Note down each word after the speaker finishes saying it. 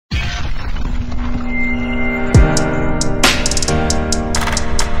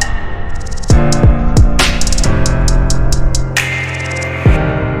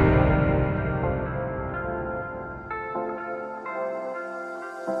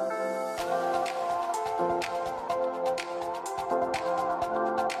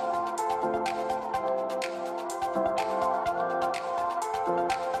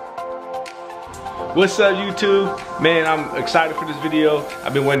What's up, YouTube? Man, I'm excited for this video.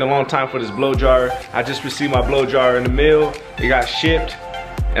 I've been waiting a long time for this blow dryer. I just received my blow dryer in the mail. It got shipped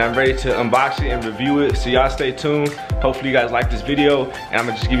and I'm ready to unbox it and review it. So y'all stay tuned. Hopefully you guys like this video and I'm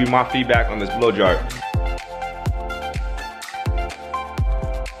gonna just give you my feedback on this blow dryer.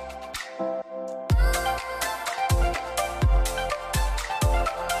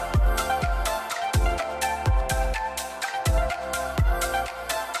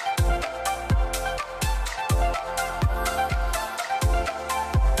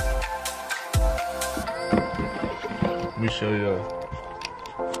 Let me show you.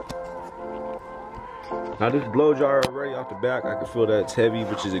 Now this blow dryer already off the back, I can feel that it's heavy,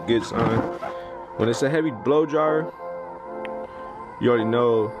 which is a good sign. When it's a heavy blow dryer, you already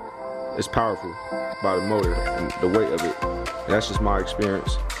know it's powerful by the motor and the weight of it. And that's just my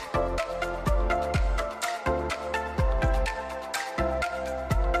experience.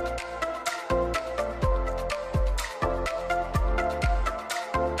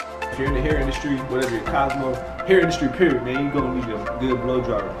 If you're in the hair industry, whatever your cosmo, hair industry period, man, you're gonna need a good blow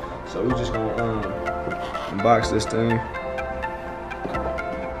dryer. So we're just gonna unbox this thing.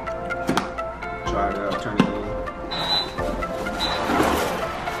 Try it out, turn it on.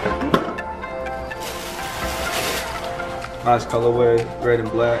 Nice colorway, red and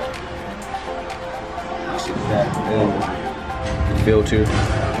black. You see that the filter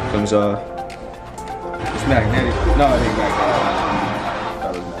comes off. It's magnetic. No, it ain't magnetic.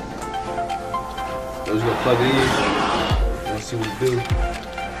 So we're just gonna plug it in. Let's see what it do.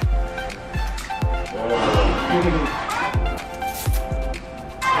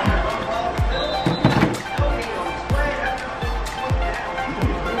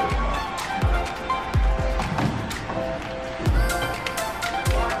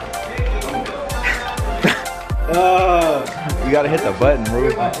 You gotta hit the button, bro.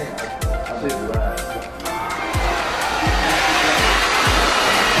 It's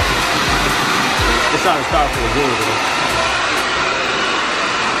not as powerful as yours,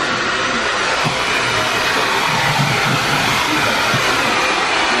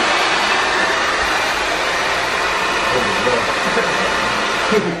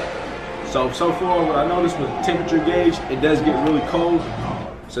 though. So far, what I noticed with the temperature gauge, it does get really cold.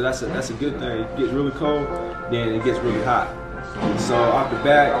 So that's a good thing. It gets really cold, then it gets really hot. So off the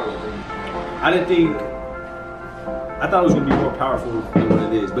bat, I thought it was gonna be more powerful than what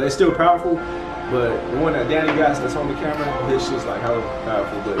it is, but it's still powerful. But the one that Danny got that's on the camera, this shit's like hella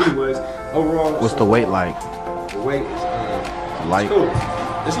powerful. But anyways, overall, what's the weight like? The weight is light. It's cool.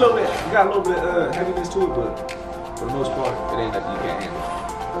 It's a little bit, you got a little bit heaviness to it, but for the most part, it ain't nothing you can't handle.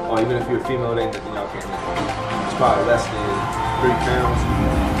 Or even if you're a female, it ain't nothing y'all can't handle. It's probably less than 3 pounds.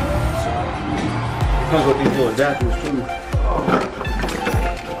 So it comes with these little adapters too.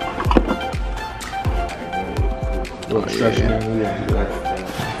 Little instruction there,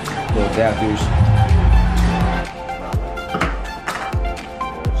 little adapters.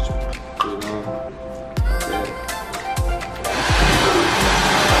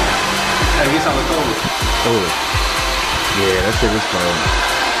 Oh, yeah, that shit is cold.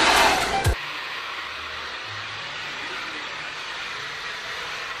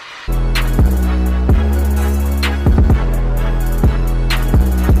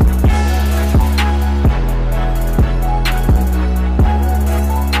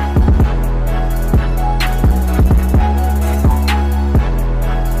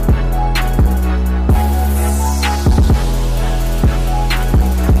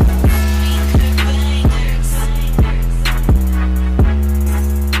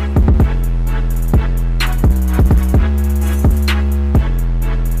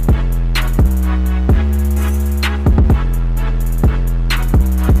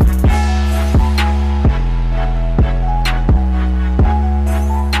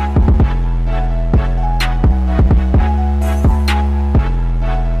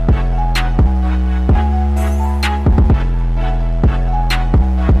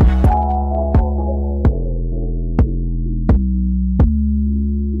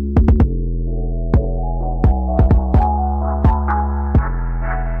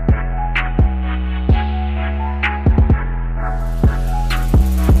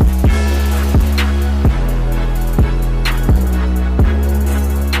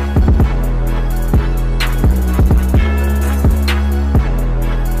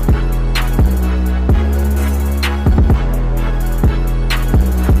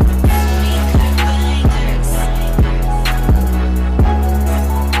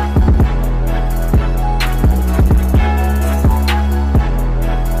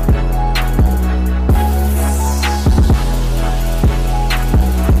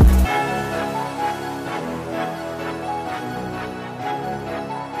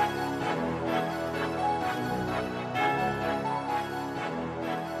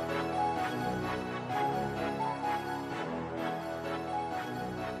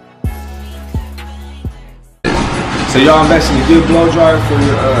 So y'all invest in a good blow dryer for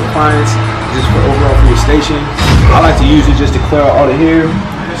your clients, just for overall for your station. I like to use it just to clear out all the hair.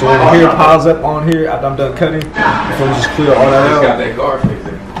 So when the hair piles up on here after I'm done cutting, before we just clear all that out.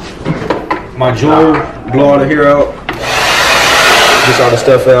 My jewelry, blow all the hair out, just all the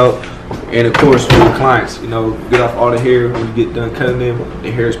stuff out. And of course for your clients, you know, get off all the hair when you get done cutting them.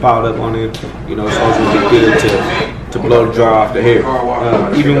 The hair is piled up on them. You know, it's always gonna be good to blow the dryer off the hair.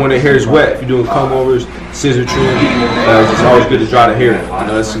 Even when the hair is wet, if you're doing comb overs, scissor trim, it's always good to dry the hair. You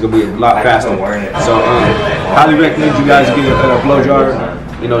know, this is gonna be a lot faster. So highly recommend you guys get a blow dryer.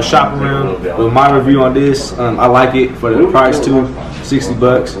 You know, shop around. With my review on this, I like it for the price too,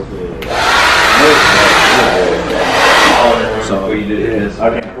 $60. So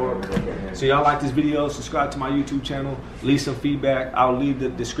yeah. So y'all like this video, subscribe to my YouTube channel, leave some feedback. I'll leave the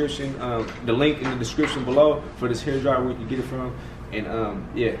description, the link in the description below for this hair dryer where you can get it from. And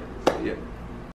yeah.